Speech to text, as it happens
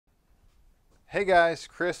Hey guys,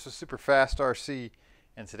 Chris with Super Fast RC,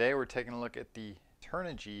 and today we're taking a look at the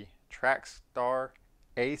Turnigy Trackstar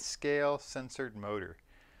A-scale censored motor.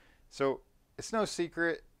 So it's no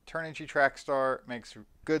secret, Turnigy Trackstar makes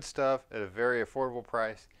good stuff at a very affordable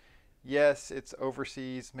price. Yes, it's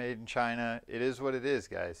overseas, made in China. It is what it is,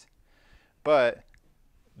 guys. But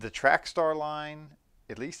the Trackstar line,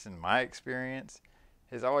 at least in my experience,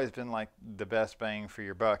 has always been like the best bang for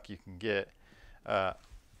your buck you can get. Uh,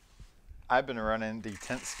 I've been running the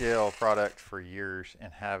 10th scale product for years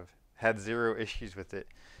and have had zero issues with it.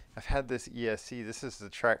 I've had this ESC. This is the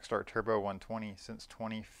Trackstar Turbo 120 since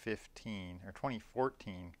 2015 or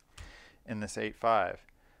 2014 in this 8.5.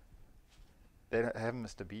 They haven't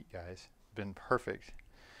missed a beat, guys. Been perfect.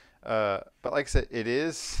 But like I said,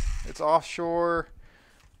 it's offshore.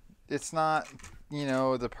 It's not,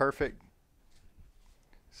 the perfect,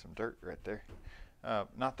 some dirt right there.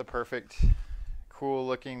 Not the perfect cool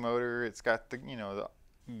looking motor. It's got the the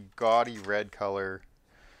gaudy red color.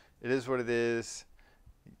 It is what it is.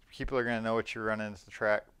 People are gonna know what you're running into the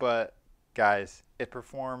track, but guys, it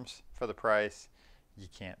performs for the price. You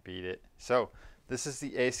can't beat it. So this is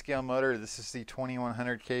the A scale motor. This is the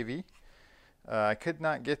 2100 kV. I could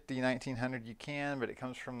not get the 1900. You can, but it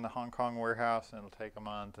comes from the Hong Kong warehouse and it'll take a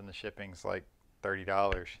month, and the shipping's like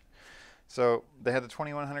 $30. So they had the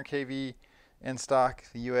 2100 kV in stock,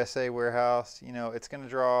 the USA warehouse. It's going to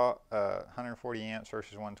draw 140 amps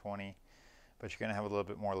versus 120, but you're going to have a little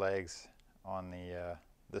bit more legs on the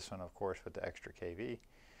this one, of course, with the extra kV.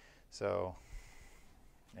 So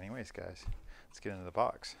anyways, guys, let's get into the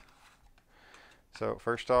box. So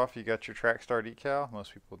first off, you got your Trackstar decal.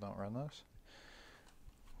 Most people don't run those.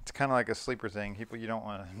 It's kind of like a sleeper thing. You don't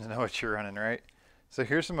want to know what you're running, right? So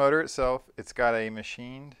here's the motor itself. It's got a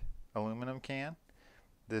machined aluminum can.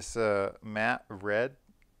 This matte red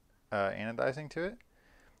anodizing to it.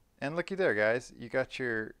 And looky there, guys. You got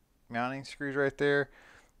your mounting screws right there.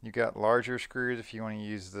 You got larger screws if you want to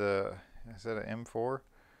use the, is that an M4 or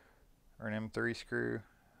an M3 screw?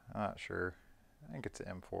 I'm not sure. I think it's an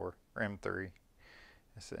M4 or M3.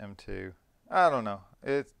 It's the M2. I don't know.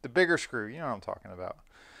 It's the bigger screw. You know what I'm talking about.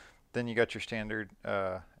 Then you got your standard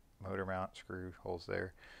motor mount screw holes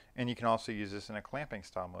there. And you can also use this in a clamping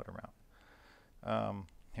style motor mount.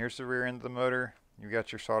 Here's the rear end of the motor. You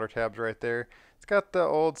got your solder tabs right there. It's got the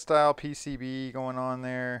old style PCB going on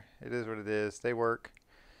there. It is what it is. They work.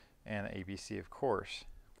 And ABC, of course.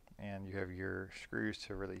 And you have your screws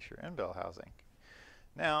to release your end bell housing.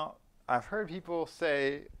 Now, I've heard people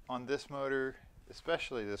say on this motor,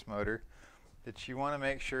 especially this motor, that you want to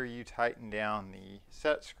make sure you tighten down the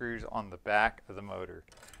set screws on the back of the motor.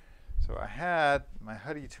 So I had my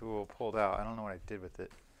hoodie tool pulled out. I don't know what I did with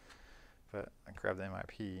it, but I grabbed the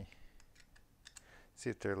MIP. See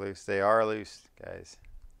if they're loose. They are loose, guys.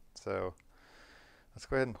 So let's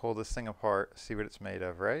go ahead and pull this thing apart, see what it's made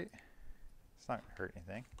of, right? It's not going to hurt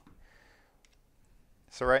anything.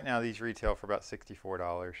 So right now these retail for about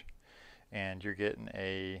 $64, and you're getting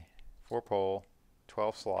a 4-pole,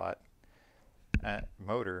 12-slot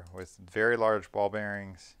motor with very large ball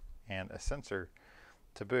bearings and a sensor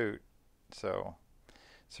to boot. So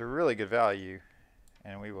it's a really good value,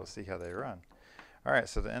 and we will see how they run. Alright,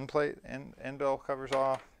 so the end bell covers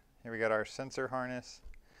off. Here we got our sensor harness.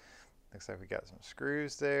 Looks like we got some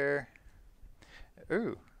screws there.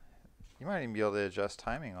 Ooh, you might even be able to adjust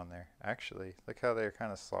timing on there, actually. Look how they're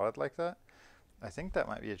kind of slotted like that. I think that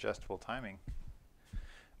might be adjustable timing.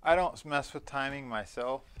 I don't mess with timing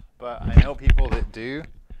myself, but I know people that do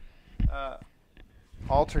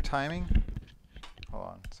alter timing. Hold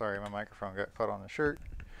on, sorry, my microphone got caught on the shirt.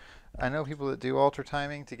 I know people that do alter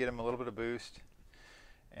timing to get them a little bit of boost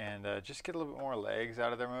and just get a little bit more legs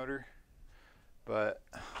out of their motor. But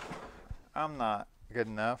I'm not good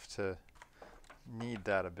enough to need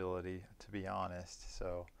that ability, to be honest.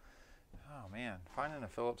 So, oh man, finding a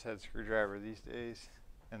Phillips head screwdriver these days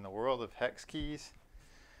in the world of hex keys,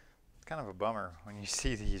 it's kind of a bummer when you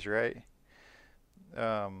see these, right?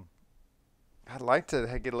 I'd like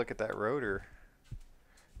to get a look at that rotor.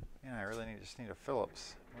 Man, I really just need a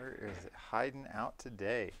Phillips. Where is it hiding out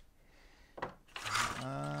today?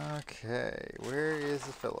 Okay, where is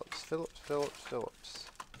the Phillips? Phillips.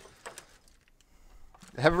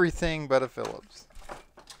 Everything but a Phillips.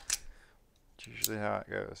 It's usually how it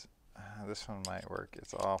goes. This one might work.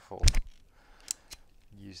 It's awful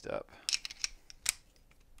used up.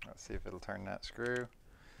 Let's see if it'll turn that screw.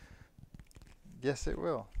 Yes, it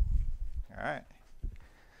will. All right.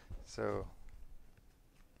 So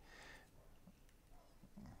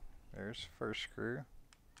there's the first screw.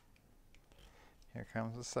 Here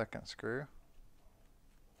comes the second screw.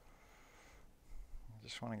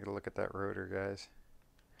 Just want to get a look at that rotor, guys,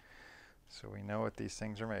 so we know what these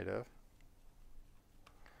things are made of.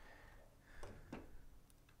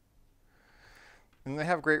 And they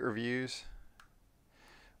have great reviews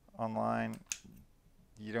online.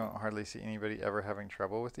 You don't hardly see anybody ever having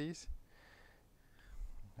trouble with these.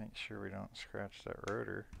 Make sure we don't scratch that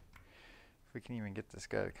rotor. If we can even get this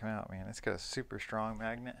guy to come out, man, it's got a super strong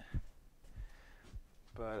magnet.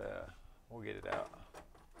 But we'll get it out.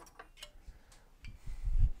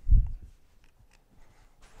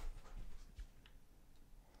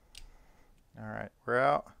 Alright, we're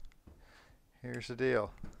out. Here's the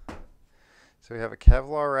deal. So we have a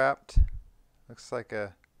Kevlar wrapped, looks like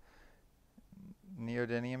a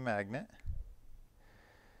neodymium magnet.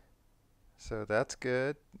 So that's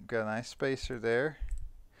good. Got a nice spacer there.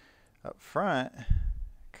 Up front,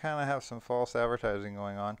 kind of have some false advertising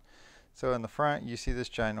going on. So in the front, you see this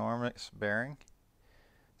ginormous bearing.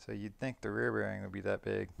 So you'd think the rear bearing would be that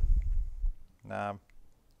big. Nah,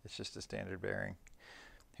 it's just a standard bearing.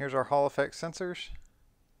 Here's our Hall effect sensors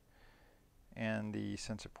and the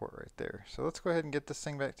sensor port right there. So let's go ahead and get this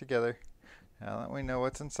thing back together. Now that we know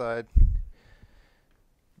what's inside.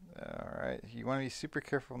 Alright, you want to be super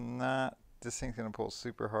careful not, this thing's going to pull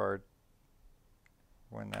super hard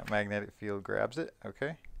when that magnetic field grabs it.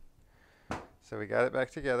 Okay, so we got it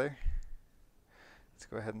back together. Let's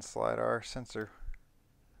go ahead and slide our sensor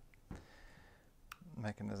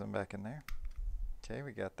mechanism back in there. Okay,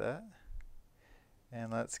 we got that.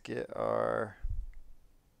 And let's get our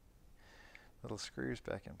little screws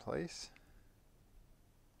back in place.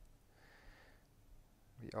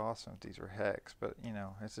 It'd be awesome if these were hex, but you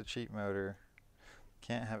know, it's a cheap motor.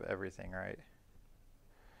 Can't have everything right.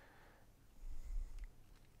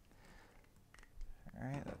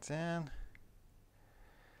 Alright, that's in.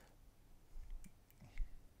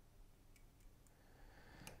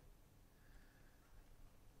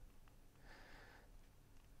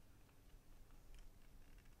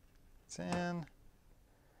 It's in.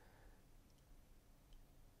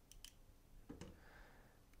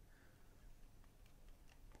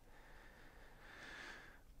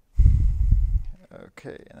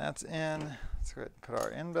 Okay, and that's in. Let's go ahead and put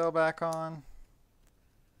our end bell back on.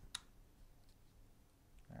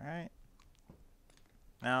 Alright.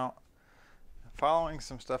 Now, following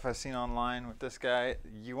some stuff I've seen online with this guy,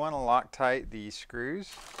 you want to lock tight these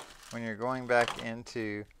screws when you're going back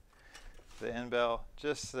into the end bell,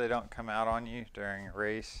 just so they don't come out on you during a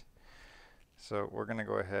race. So we're going to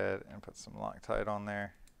go ahead and put some Loctite on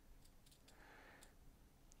there,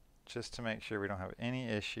 just to make sure we don't have any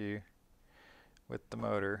issue with the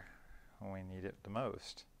motor when we need it the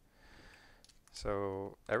most.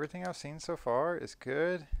 So everything I've seen so far is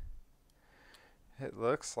good. It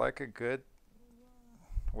looks like a good,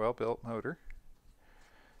 well-built motor.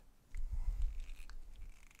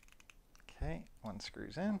 Okay, one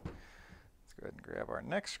screw's in. Let's go ahead and grab our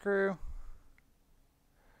next screw.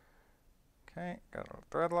 Okay, got a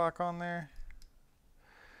thread lock on there.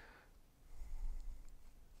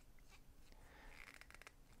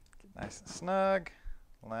 Get nice and snug.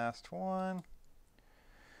 Last one.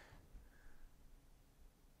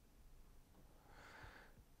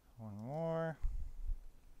 One more.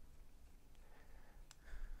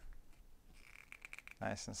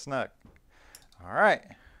 Nice and snug. All right.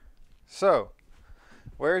 So,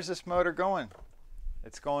 where is this motor going?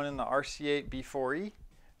 It's going in the RC8 B4E,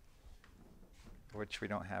 which we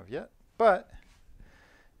don't have yet, but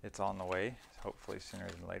it's on the way, hopefully sooner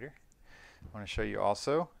than later. I want to show you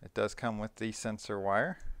also, it does come with the sensor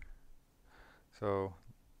wire, so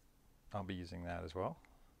I'll be using that as well.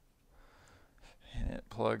 And it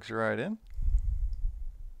plugs right in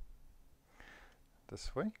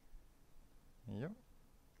this way. Yep,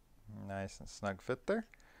 nice and snug fit there.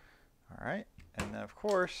 All right, and then of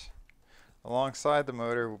course, alongside the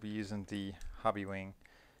motor, we'll be using the Hobbywing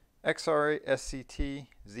XRA SCT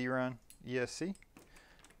Z-Run ESC.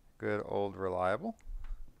 Good old reliable.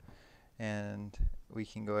 And we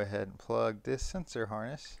can go ahead and plug this sensor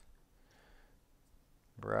harness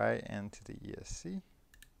right into the ESC.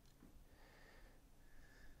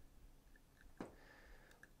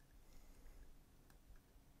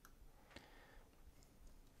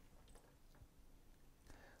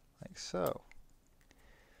 Like so.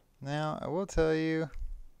 Now, I will tell you,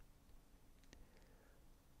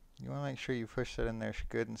 you want to make sure you push that in there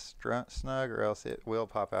good and snug, or else it will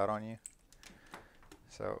pop out on you.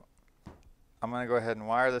 So, I'm going to go ahead and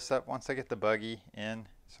wire this up once I get the buggy in,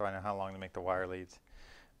 so I know how long to make the wire leads.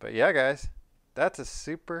 But yeah, guys, that's a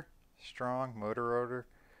super strong motor rotor.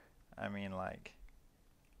 I mean, like,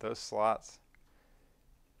 those slots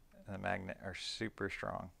and the magnet are super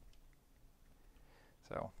strong.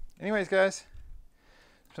 So anyways, guys,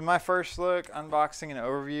 so my first look, unboxing and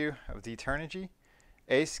overview of the Turnigy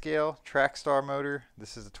A-scale Trackstar motor.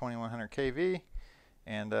 This is a 2100 kV.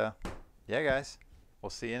 And yeah, guys, we'll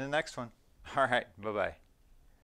see you in the next one. All right, bye-bye.